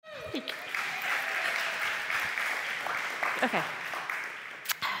Thank you. Okay.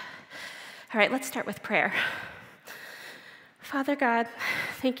 All right, let's start with prayer. Father God,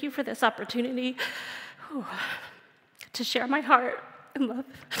 thank you for this opportunity to share my heart and love.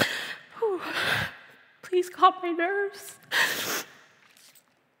 Please calm my nerves.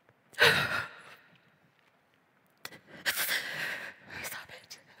 Stop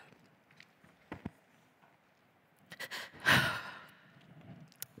it.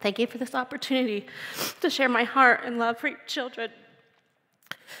 Thank you for this opportunity to share my heart and love for your children.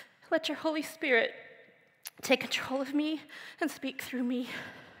 Let your Holy Spirit take control of me and speak through me.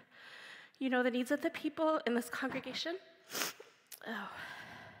 You know the needs of the people in this congregation.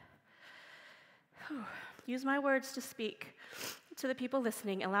 Use my words to speak to the people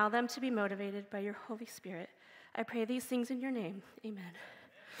listening. Allow them to be motivated by your Holy Spirit. I pray these things in your name. Amen.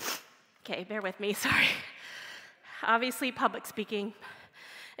 Okay, bear with me, sorry. Obviously, public speaking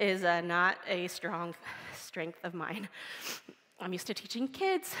is not a strong strength of mine. I'm used to teaching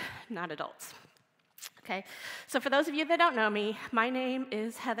kids, not adults. Okay, so for those of you that don't know me, my name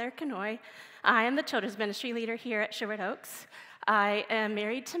is Heather Knoy. I am the children's ministry leader here at Sherwood Oaks. I am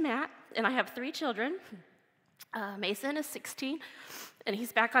married to Matt, and I have 3 children. Mason is 16, and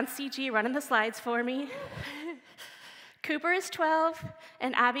he's back on CG running the slides for me. Cooper is 12,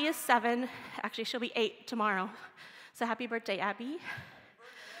 and Abby is 7. Actually, she'll be 8 tomorrow. So happy birthday, Abby.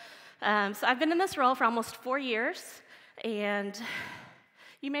 So I've been in this role for almost 4 years, and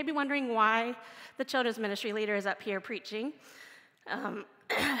you may be wondering why the children's ministry leader is up here preaching.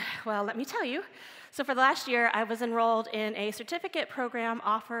 Well, let me tell you. So for the last year, I was enrolled in a certificate program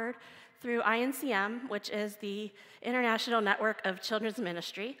offered through INCM, which is the International Network of Children's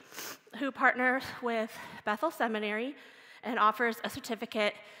Ministry, who partners with Bethel Seminary and offers a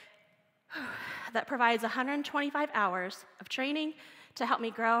certificate that provides 125 hours of training to help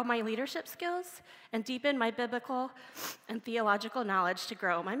me grow my leadership skills and deepen my biblical and theological knowledge to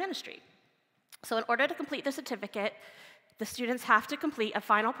grow my ministry. So in order to complete the certificate, the students have to complete a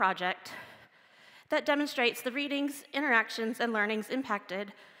final project that demonstrates the readings, interactions, and learnings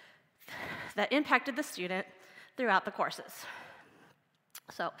that impacted the student throughout the courses.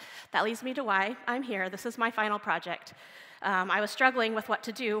 So that leads me to why I'm here. This is my final project. I was struggling with what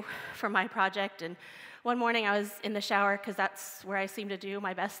to do for my project, and one morning I was in the shower because that's where I seem to do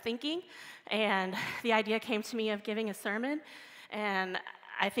my best thinking, and the idea came to me of giving a sermon, and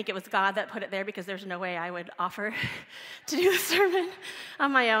I think it was God that put it there because there's no way I would offer to do a sermon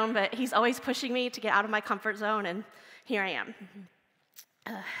on my own, but he's always pushing me to get out of my comfort zone, and here I am.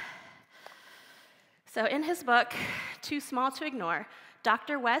 So in his book, Too Small to Ignore,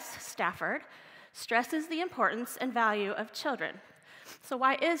 Dr. Wes Stafford stresses the importance and value of children. So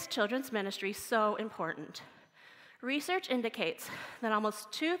why is children's ministry so important? Research indicates that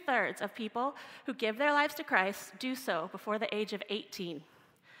almost 2/3 of people who give their lives to Christ do so before the age of 18.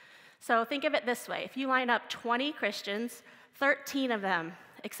 So think of it this way. If you line up 20 Christians, 13 of them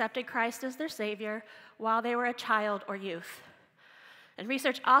accepted Christ as their Savior while they were a child or youth. And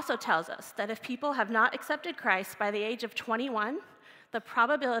research also tells us that if people have not accepted Christ by the age of 21, the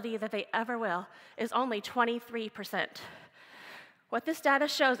probability that they ever will is only 23%. What this data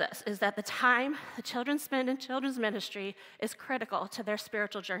shows us is that the time the children spend in children's ministry is critical to their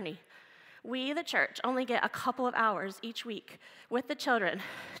spiritual journey. We, the church, only get a couple of hours each week with the children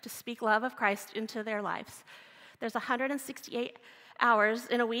to speak love of Christ into their lives. There's 168 hours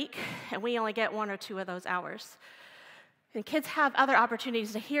in a week, and we only get 1 or 2 of those hours. And kids have other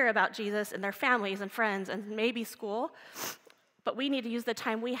opportunities to hear about Jesus and their families and friends and maybe school, but we need to use the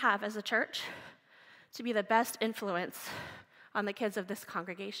time we have as a church to be the best influence on the kids of this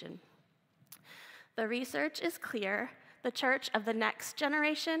congregation. The research is clear. The church of the next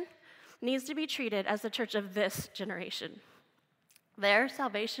generation needs to be treated as the church of this generation. Their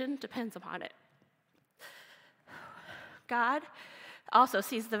salvation depends upon it. God also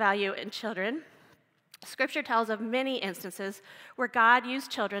sees the value in children. Scripture tells of many instances where God used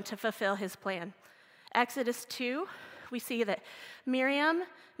children to fulfill his plan. Exodus 2, we see that Miriam,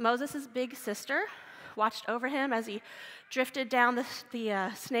 Moses' big sister, watched over him as he drifted down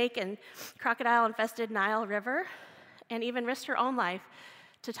the snake and crocodile-infested Nile River, and even risked her own life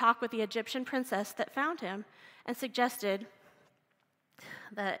to talk with the Egyptian princess that found him and suggested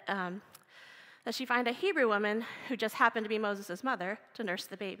that she find a Hebrew woman who just happened to be Moses' mother to nurse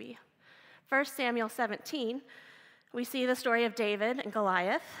the baby. 1 Samuel 17, we see the story of David and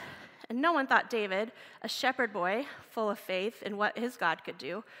Goliath, and no one thought David, a shepherd boy full of faith in what his God could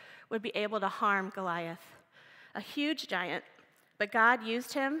do, would be able to harm Goliath, a huge giant, but God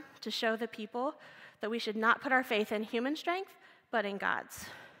used him to show the people that we should not put our faith in human strength, but in God's.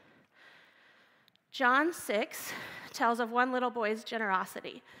 John 6 tells of one little boy's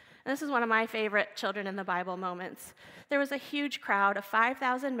generosity. And this is one of my favorite children in the Bible moments. There was a huge crowd of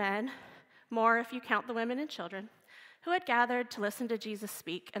 5,000 men, more if you count the women and children, who had gathered to listen to Jesus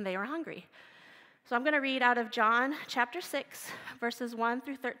speak, and they were hungry. So I'm going to read out of John chapter 6, verses 1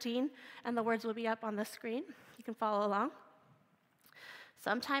 through 13, and the words will be up on the screen. You can follow along.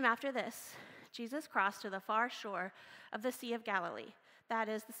 Sometime after this, Jesus crossed to the far shore of the Sea of Galilee, that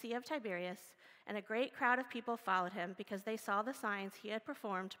is, the Sea of Tiberias, and a great crowd of people followed him because they saw the signs he had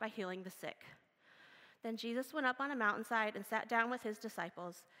performed by healing the sick. Then Jesus went up on a mountainside and sat down with his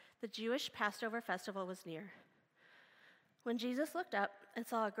disciples. The Jewish Passover festival was near. When Jesus looked up and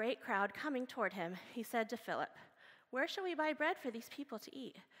saw a great crowd coming toward him, he said to Philip, "Where shall we buy bread for these people to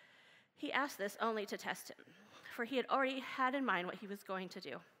eat?" He asked this only to test him, for he had already had in mind what he was going to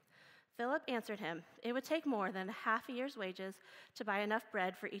do. Philip answered him, "It would take more than half a year's wages to buy enough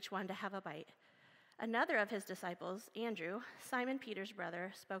bread for each one to have a bite." Another of his disciples, Andrew, Simon Peter's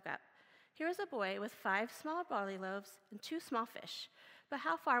brother, spoke up. "Here is a boy with 5 small barley loaves and 2 small fish, but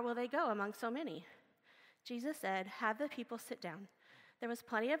how far will they go among so many?" Jesus said, "Have the people sit down." There was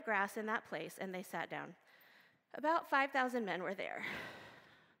plenty of grass in that place, and they sat down. About 5,000 men were there.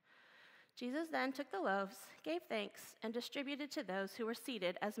 Jesus then took the loaves, gave thanks, and distributed to those who were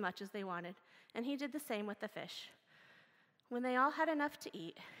seated as much as they wanted, and he did the same with the fish. When they all had enough to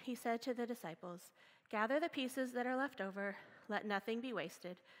eat, he said to the disciples, "Gather the pieces that are left over, let nothing be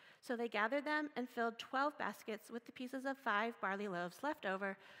wasted." So they gathered them and filled 12 baskets with the pieces of 5 barley loaves left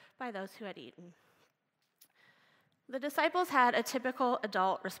over by those who had eaten. The disciples had a typical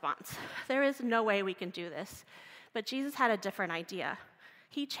adult response. There is no way we can do this. But Jesus had a different idea.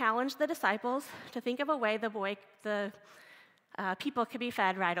 He challenged the disciples to think of a way the people could be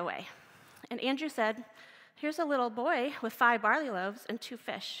fed right away. And Andrew said, "Here's a little boy with 5 barley loaves and 2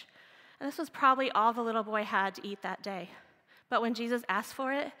 fish." And this was probably all the little boy had to eat that day. But when Jesus asked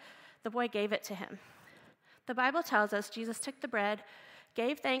for it, the boy gave it to him. The Bible tells us Jesus took the bread,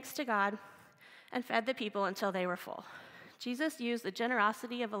 gave thanks to God, and fed the people until they were full. Jesus used the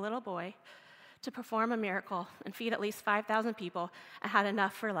generosity of a little boy to perform a miracle and feed at least 5,000 people and had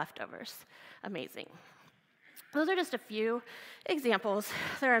enough for leftovers. Amazing. Those are just a few examples.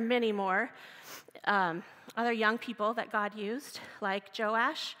 There are many more. Other young people that God used, like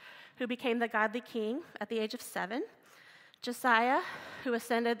Joash, who became the godly king at the age of 7, Josiah, who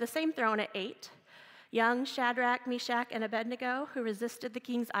ascended the same throne at 8, young Shadrach, Meshach, and Abednego, who resisted the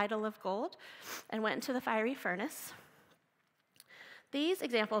king's idol of gold and went into the fiery furnace. These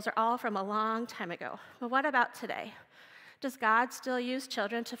examples are all from a long time ago. But what about today? Does God still use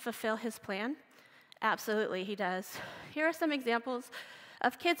children to fulfill his plan? Absolutely, he does. Here are some examples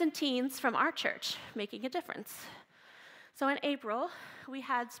of kids and teens from our church making a difference. So in April, we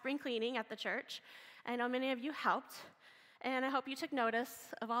had spring cleaning at the church. I know many of you helped, and I hope you took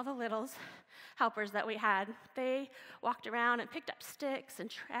notice of all the littles helpers that we had. They walked around and picked up sticks and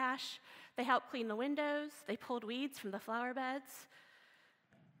trash. They helped clean the windows. They pulled weeds from the flower beds.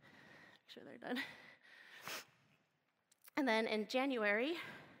 Make sure they're done. And then in January,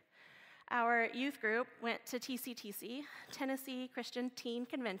 our youth group went to TCTC, Tennessee Christian Teen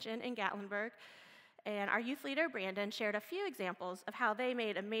Convention in Gatlinburg, and our youth leader, Brandon, shared a few examples of how they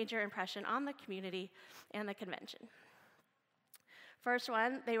made a major impression on the community and the convention. First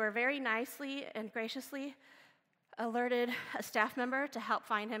one, they were very nicely and graciously alerted a staff member to help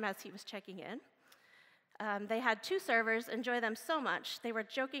find him as he was checking in. They had 2 servers enjoy them so much, they were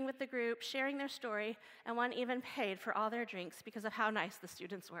joking with the group, sharing their story, and one even paid for all their drinks because of how nice the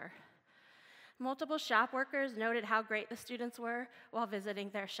students were. Multiple shop workers noted how great the students were while visiting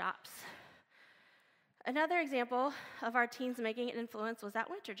their shops. Another example of our teens making an influence was at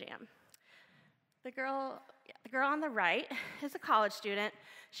Winter Jam. The girl on the right is a college student.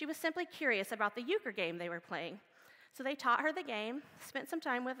 She was simply curious about the euchre game they were playing. So they taught her the game, spent some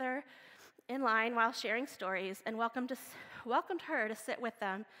time with her in line while sharing stories, and welcomed her to sit with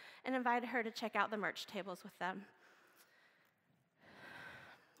them and invited her to check out the merch tables with them.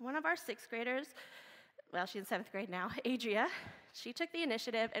 One of our 6th graders, well, she's in 7th grade now, Adria, she took the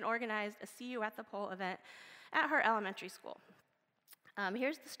initiative and organized a See You at the Pole event at her elementary school.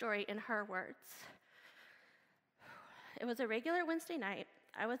 Here's the story in her words. It was a regular Wednesday night.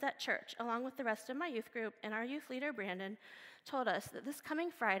 I was at church along with the rest of my youth group, and our youth leader, Brandon, told us that this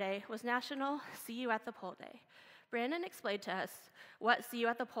coming Friday was National See You at the Pole Day. Brandon explained to us what See You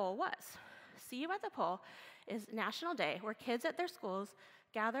at the Pole was. See You at the Pole is National Day where kids at their schools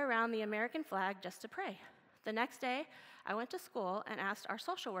gather around the American flag just to pray. The next day, I went to school and asked our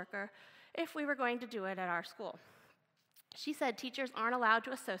social worker if we were going to do it at our school. She said teachers aren't allowed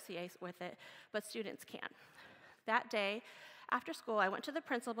to associate with it, but students can. That day, after school, I went to the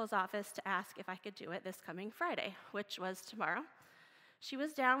principal's office to ask if I could do it this coming Friday, which was tomorrow. She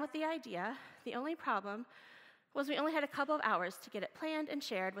was down with the idea. The only problem was we only had a couple of hours to get it planned and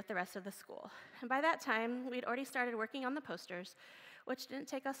shared with the rest of the school. And by that time, we'd already started working on the posters, which didn't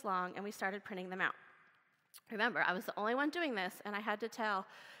take us long, and we started printing them out. Remember, I was the only one doing this, and I had to tell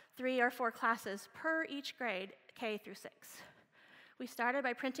 3 or 4 classes per each grade, K through 6. We started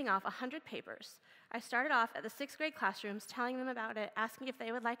by printing off 100 papers. I started off at the 6th grade classrooms, telling them about it, asking if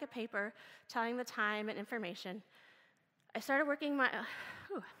they would like a paper, telling the time and information. I started working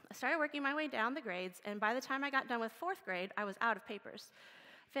my way down the grades, and by the time I got done with 4th grade, I was out of papers.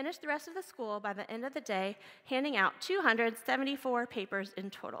 Finished the rest of the school by the end of the day, handing out 274 papers in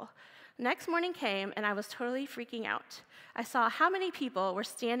total. Next morning came, and I was totally freaking out. I saw how many people were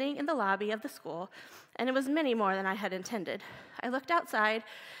standing in the lobby of the school, and it was many more than I had intended. I looked outside,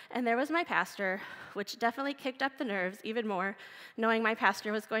 and there was my pastor, which definitely kicked up the nerves even more, knowing my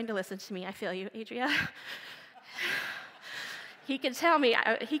pastor was going to listen to me. I feel you, Adria. He could tell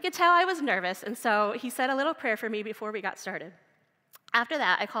I was nervous, and so he said a little prayer for me before we got started. After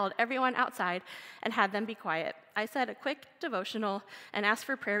that, I called everyone outside and had them be quiet. I said a quick devotional and asked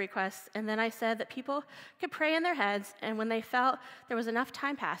for prayer requests, and then I said that people could pray in their heads, and when they felt there was enough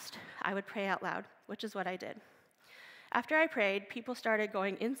time passed, I would pray out loud, which is what I did. After I prayed, people started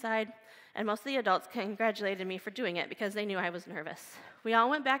going inside, and most of the adults congratulated me for doing it because they knew I was nervous. We all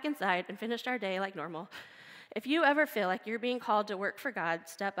went back inside and finished our day like normal. If you ever feel like you're being called to work for God,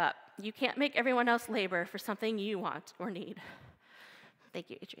 step up. You can't make everyone else labor for something you want or need. Thank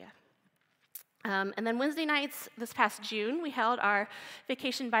you, Adria. And then Wednesday nights this past June, we held our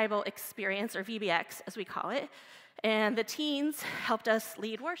Vacation Bible Experience, or VBX as we call it, and the teens helped us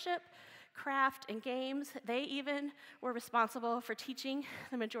lead worship, craft, and games. They even were responsible for teaching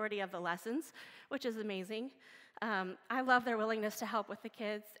the majority of the lessons, which is amazing. I love their willingness to help with the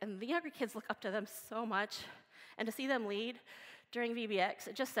kids, and the younger kids look up to them so much, and to see them lead during VBX,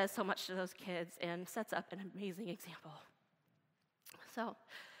 it just says so much to those kids and sets up an amazing example. So,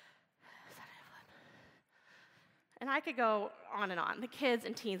 and I could go on and on. The kids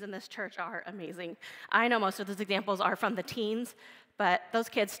and teens in this church are amazing. I know most of those examples are from the teens, but those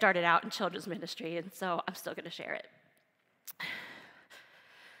kids started out in children's ministry, and so I'm still going to share it.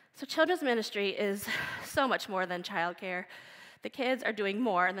 So children's ministry is so much more than childcare. The kids are doing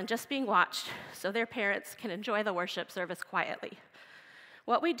more than just being watched so their parents can enjoy the worship service quietly.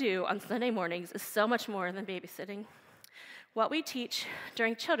 What we do on Sunday mornings is so much more than babysitting. What we teach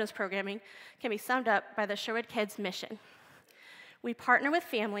during children's programming can be summed up by the Sherwood Kids mission. We partner with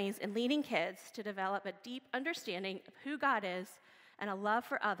families and leading kids to develop a deep understanding of who God is and a love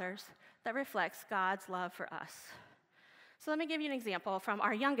for others that reflects God's love for us. So let me give you an example from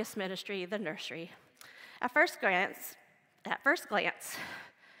our youngest ministry, the nursery. At first glance,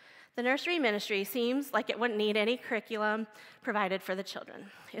 the nursery ministry seems like it wouldn't need any curriculum provided for the children.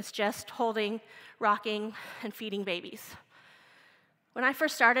 It's just holding, rocking, and feeding babies. When I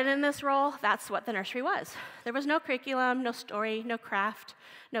first started in this role, that's what the nursery was. There was no curriculum, no story, no craft,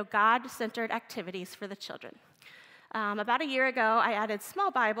 no God-centered activities for the children. About a year ago, I added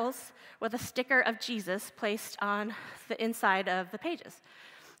small Bibles with a sticker of Jesus placed on the inside of the pages.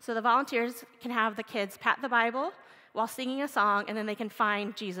 So the volunteers can have the kids pat the Bible while singing a song, and then they can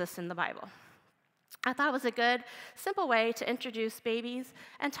find Jesus in the Bible. I thought it was a good, simple way to introduce babies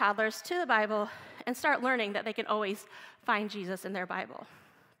and toddlers to the Bible and start learning that they can always find Jesus in their Bible.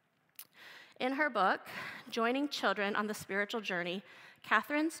 In her book, Joining Children on the Spiritual Journey,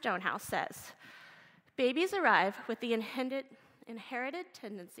 Catherine Stonehouse says, babies arrive with the inherited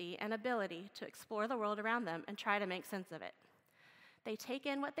tendency and ability to explore the world around them and try to make sense of it. They take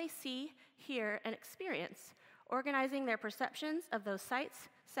in what they see, hear, and experience, organizing their perceptions of those sights,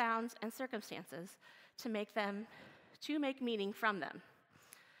 sounds, and circumstances to make meaning from them.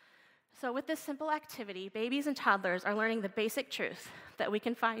 So with this simple activity, babies and toddlers are learning the basic truth that we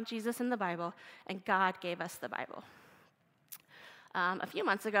can find Jesus in the Bible, and God gave us the Bible. A few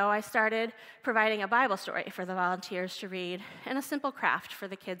months ago, I started providing a Bible story for the volunteers to read and a simple craft for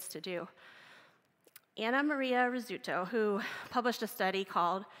the kids to do. Anna Maria Rizzuto, who published a study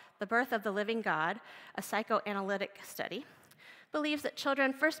called The Birth of the Living God, a psychoanalytic study, believes that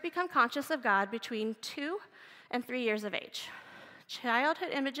children first become conscious of God between 2 and 3 years of age.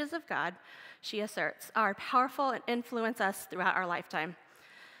 Childhood images of God, she asserts, are powerful and influence us throughout our lifetime.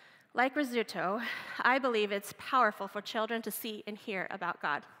 Like Rizzuto, I believe it's powerful for children to see and hear about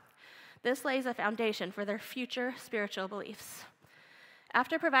God. This lays a foundation for their future spiritual beliefs.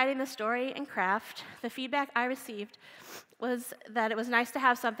 After providing the story and craft, the feedback I received was that it was nice to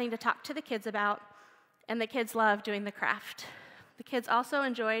have something to talk to the kids about, and the kids loved doing the craft. The kids also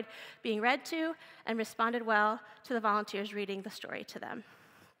enjoyed being read to and responded well to the volunteers reading the story to them.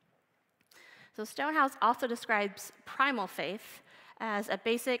 So Stonehouse also describes primal faith as a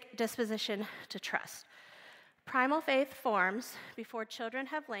basic disposition to trust. Primal faith forms before children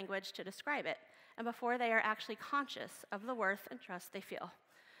have language to describe it and before they are actually conscious of the worth and trust they feel.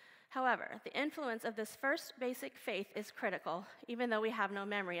 However, the influence of this first basic faith is critical, even though we have no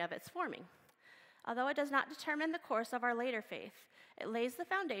memory of its forming. Although it does not determine the course of our later faith, it lays the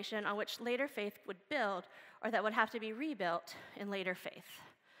foundation on which later faith would build or that would have to be rebuilt in later faith.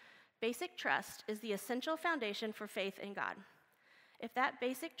 Basic trust is the essential foundation for faith in God. If that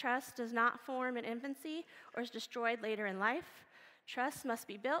basic trust does not form in infancy or is destroyed later in life, trust must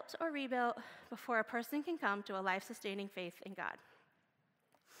be built or rebuilt before a person can come to a life-sustaining faith in God.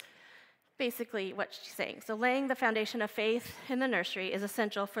 Basically what she's saying. So laying the foundation of faith in the nursery is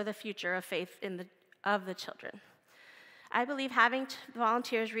essential for the future of faith of the children. I believe having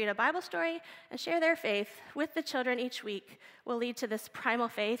volunteers read a Bible story and share their faith with the children each week will lead to this primal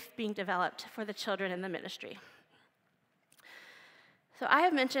faith being developed for the children in the ministry. So I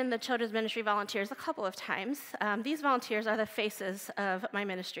have mentioned the children's ministry volunteers a couple of times. These volunteers are the faces of my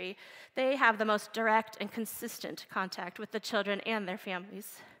ministry. They have the most direct and consistent contact with the children and their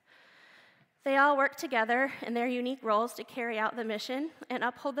families. They all work together in their unique roles to carry out the mission and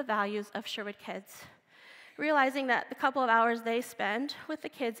uphold the values of Sherwood Kids, realizing that the couple of hours they spend with the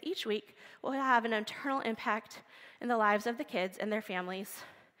kids each week will have an eternal impact in the lives of the kids and their families.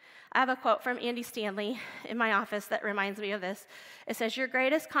 I have a quote from Andy Stanley in my office that reminds me of this. It says, "Your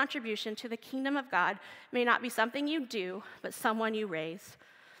greatest contribution to the kingdom of God may not be something you do, but someone you raise."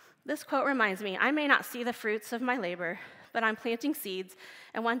 This quote reminds me, I may not see the fruits of my labor, but I'm planting seeds,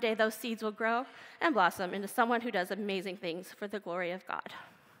 and one day those seeds will grow and blossom into someone who does amazing things for the glory of God.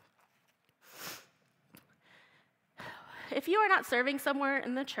 If you are not serving somewhere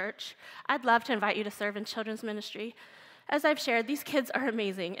in the church, I'd love to invite you to serve in children's ministry. As I've shared, these kids are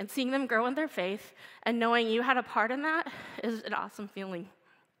amazing, and seeing them grow in their faith and knowing you had a part in that is an awesome feeling.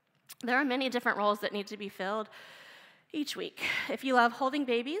 There are many different roles that need to be filled each week. If you love holding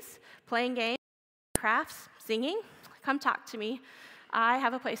babies, playing games, crafts, singing, come talk to me. I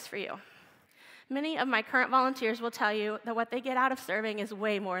have a place for you. Many of my current volunteers will tell you that what they get out of serving is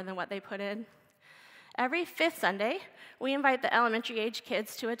way more than what they put in. Every fifth Sunday, we invite the elementary age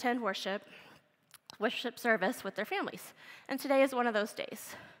kids to attend worship service with their families, and today is one of those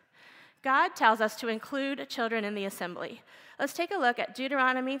days. God tells us to include children in the assembly. Let's take a look at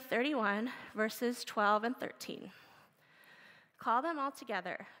Deuteronomy 31, verses 12 and 13. "Call them all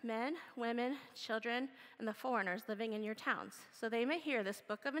together, men, women, children, and the foreigners living in your towns, so they may hear this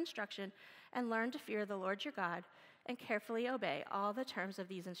book of instruction and learn to fear the Lord your God and carefully obey all the terms of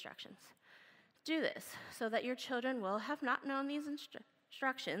these instructions. Do this so that your children will have not known these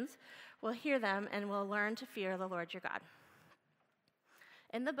instructions, will hear them, and will learn to fear the Lord your God."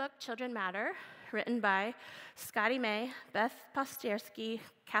 In the book Children Matter, written by Scotty May, Beth Posterski,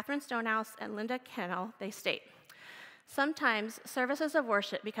 Catherine Stonehouse, and Linda Kennel, they state, "Sometimes services of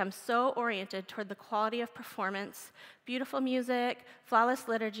worship become so oriented toward the quality of performance, beautiful music, flawless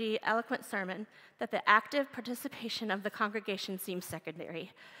liturgy, eloquent sermon, that the active participation of the congregation seems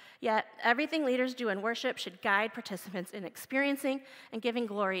secondary. Yet, everything leaders do in worship should guide participants in experiencing and giving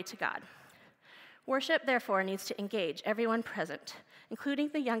glory to God. Worship, therefore, needs to engage everyone present, including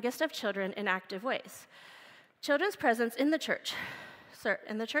the youngest of children, in active ways. Children's presence in the church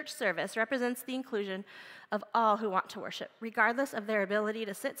service represents the inclusion of all who want to worship, regardless of their ability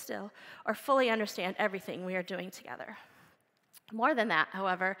to sit still or fully understand everything we are doing together. More than that,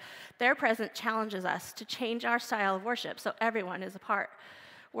 however, their presence challenges us to change our style of worship so everyone is a part.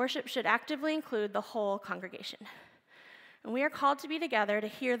 Worship should actively include the whole congregation. And we are called to be together to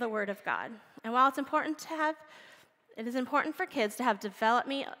hear the word of God. And while it is important for kids to have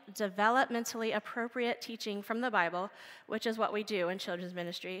developmentally appropriate teaching from the Bible, which is what we do in children's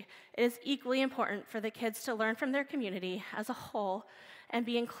ministry, it is equally important for the kids to learn from their community as a whole and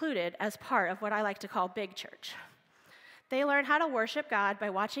be included as part of what I like to call big church. They learn how to worship God by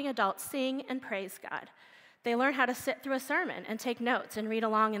watching adults sing and praise God. They learn how to sit through a sermon and take notes and read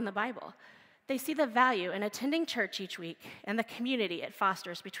along in the Bible. They see the value in attending church each week and the community it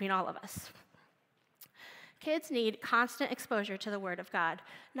fosters between all of us. Kids need constant exposure to the Word of God,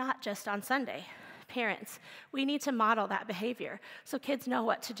 not just on Sunday. Parents, we need to model that behavior so kids know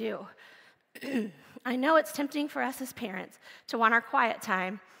what to do. I know it's tempting for us as parents to want our quiet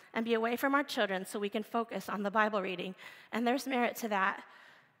time and be away from our children so we can focus on the Bible reading, and there's merit to that.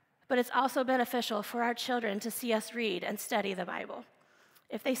 But it's also beneficial for our children to see us read and study the Bible.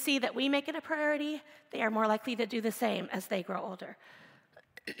 If they see that we make it a priority, they are more likely to do the same as they grow older.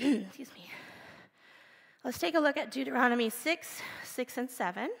 Excuse me. Let's take a look at Deuteronomy 6, 6, and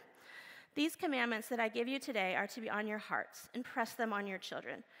 7. These commandments that I give you today are to be on your hearts. Impress them on your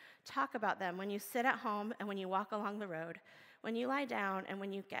children. Talk about them when you sit at home and when you walk along the road, when you lie down and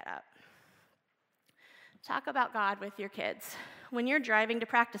when you get up. Talk about God with your kids. When you're driving to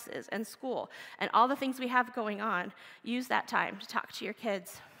practices and school and all the things we have going on, use that time to talk to your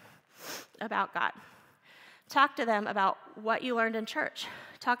kids about God. Talk to them about what you learned in church.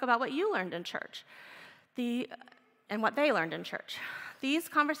 Talk about what you learned in church and what they learned in church. These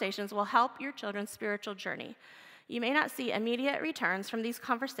conversations will help your children's spiritual journey. You may not see immediate returns from these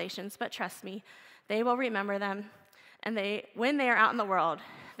conversations, but trust me, they will remember them. And when they are out in the world,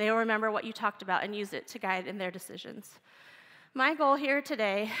 they will remember what you talked about and use it to guide in their decisions. My goal here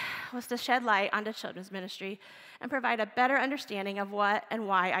today was to shed light onto children's ministry and provide a better understanding of what and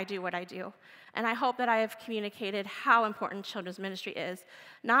why I do what I do. And I hope that I have communicated how important children's ministry is,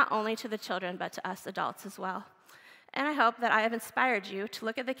 not only to the children, but to us adults as well. And I hope that I have inspired you to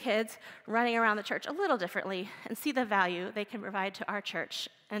look at the kids running around the church a little differently and see the value they can provide to our church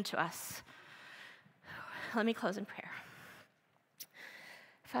and to us. Let me close in prayer.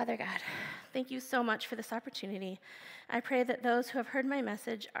 Father God, thank you so much for this opportunity. I pray that those who have heard my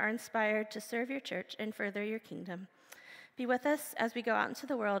message are inspired to serve your church and further your kingdom. Be with us as we go out into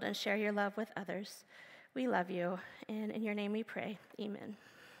the world and share your love with others. We love you, and in your name we pray. Amen.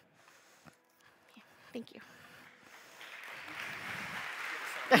 Thank you.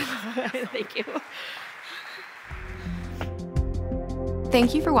 Thank you.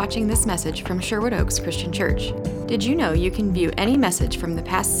 Thank you for watching this message from Sherwood Oaks Christian Church. Did you know you can view any message from the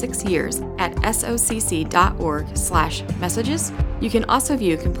past 6 years at socc.org/messages? You can also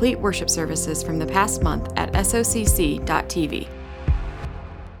view complete worship services from the past month at socc.tv.